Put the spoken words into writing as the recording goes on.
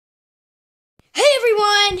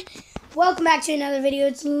everyone! Welcome back to another video.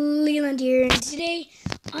 It's Leland here, and today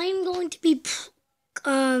I'm going to be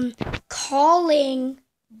calling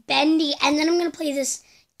Bendy, and then I'm going to play this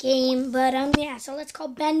game, but yeah, so let's call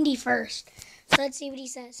Bendy first. So let's see what he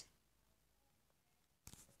says.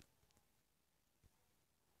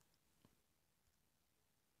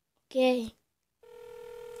 Okay.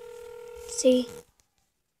 See.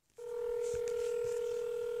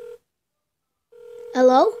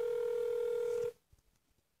 Hello?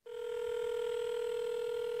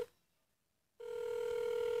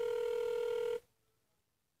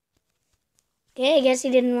 Okay, I guess he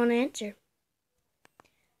didn't want to answer.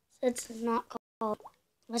 So it's not called.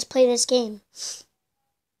 Let's play this game.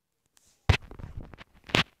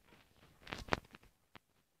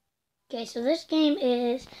 Okay, so this game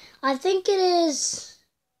is, I think it is,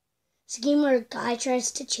 it's a game where a guy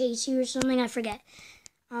tries to chase you or something, I forget.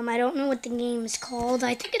 I don't know what the game is called.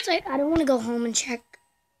 I think it's like, I don't want to go home and check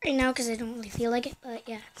right now because I don't really feel like it, but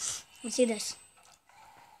yeah. Let's see this.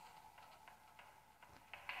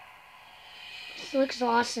 This looks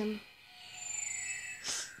awesome.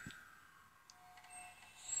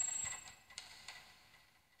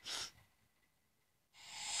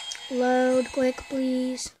 Load quick,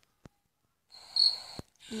 please.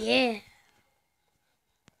 Yeah.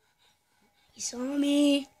 He saw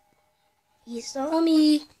me. He saw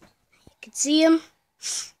me. You could see him.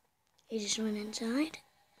 He just went inside.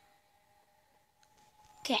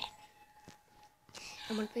 Okay.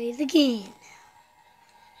 I'm gonna play the game.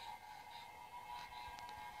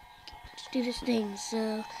 Let's do this thing.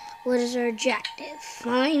 So, what is our objective?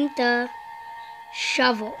 Find the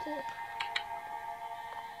shovel.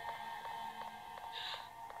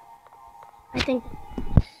 I think.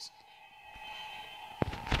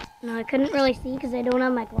 No, I couldn't really see because I don't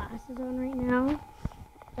have my glasses on right now.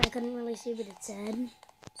 But I couldn't really see what it said.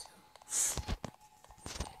 So.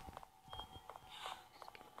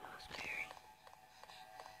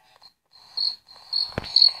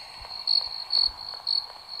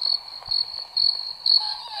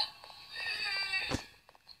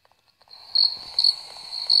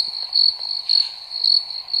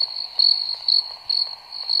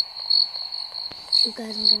 You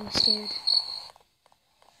guys, I'm getting scared.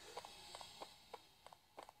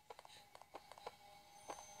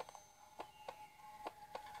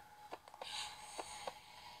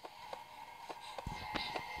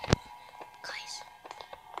 Guys.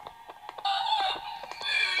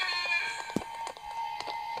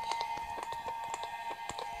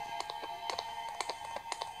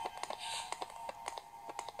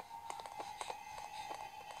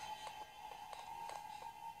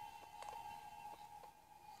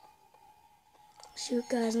 Shoot,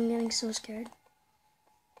 guys, I'm getting so scared.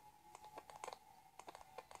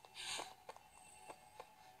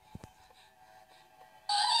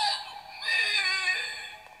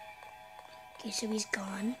 Okay, so he's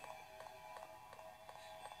gone.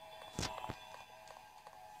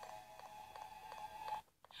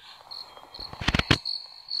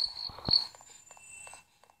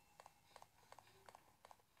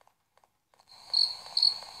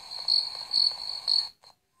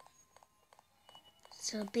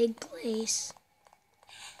 It's a big place.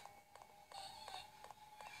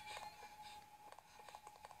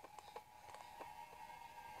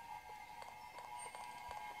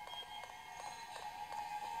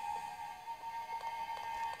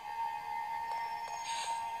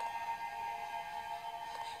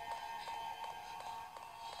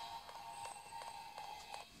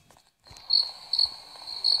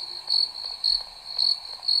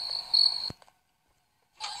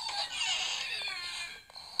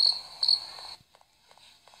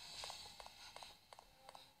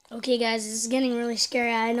 Okay, guys, this is getting really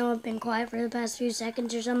scary. I know I've been quiet for the past few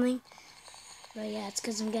seconds or something. But yeah, it's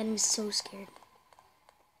because I'm getting so scared.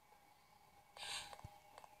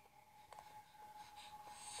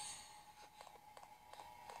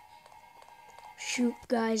 Shoot,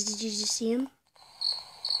 guys, did you just see him?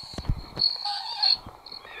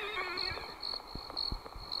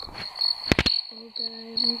 Oh,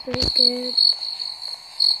 guys, I'm so scared.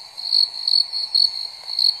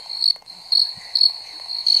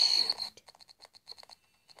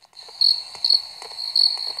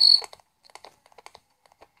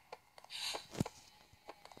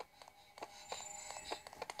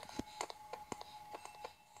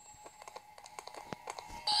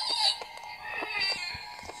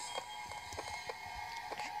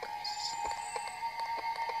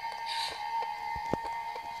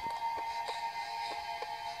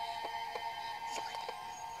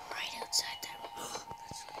 Right outside that room.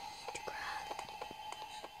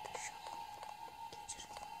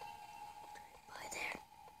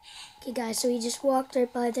 Okay, guys, so he just walked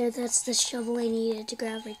right by there. That's the shovel I needed to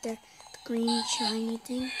grab right there. The green shiny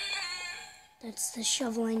thing. That's the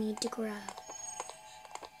shovel I need to grab.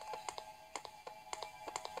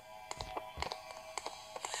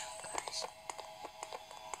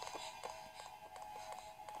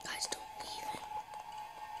 Guys, don't leave it.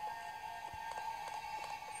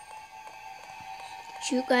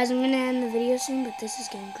 Shoot, guys, I'm gonna end the video soon, but this is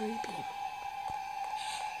getting creepy.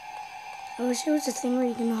 I wish there was a thing where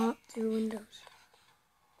you can hop through windows.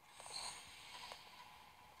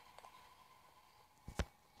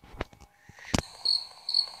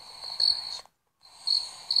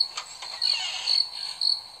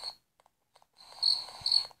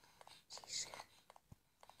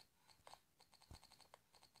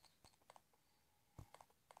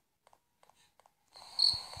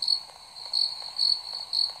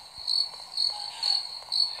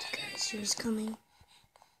 Guys, she's coming.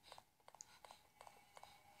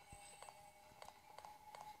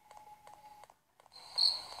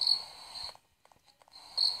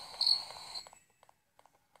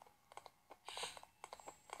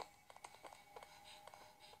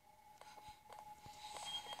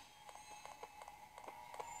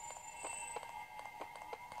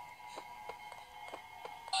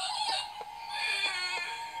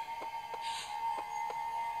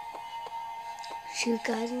 Shoot,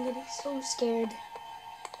 guys, I'm getting so scared.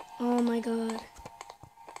 Oh my god.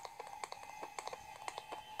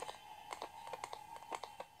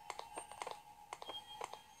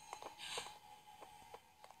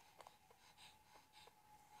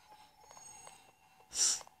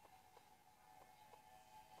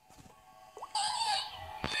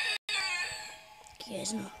 You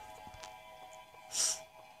guys know.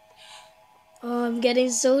 Oh, I'm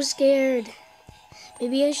getting so scared.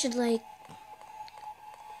 Maybe I should like...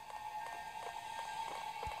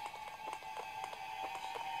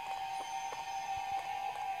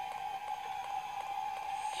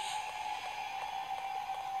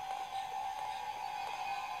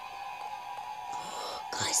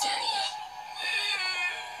 Guys, there he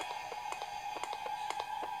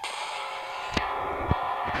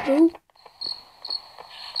is. Oh.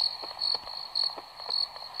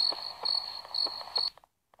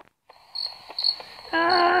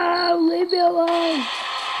 Ah, leave me alone.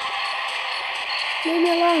 Leave me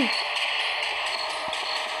alone.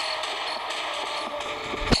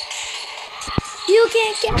 You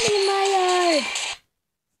can't get me in my yard.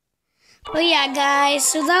 But yeah, guys,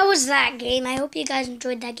 so that was that game. I hope you guys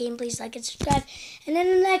enjoyed that game. Please like and subscribe. And in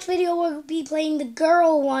the next video, we'll be playing the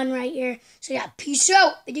girl one right here. So yeah, peace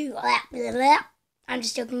out. I'm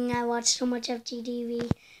just joking. I watch so much FGTV.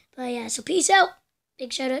 But yeah, so peace out.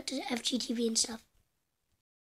 Big shout out to FGTV and stuff.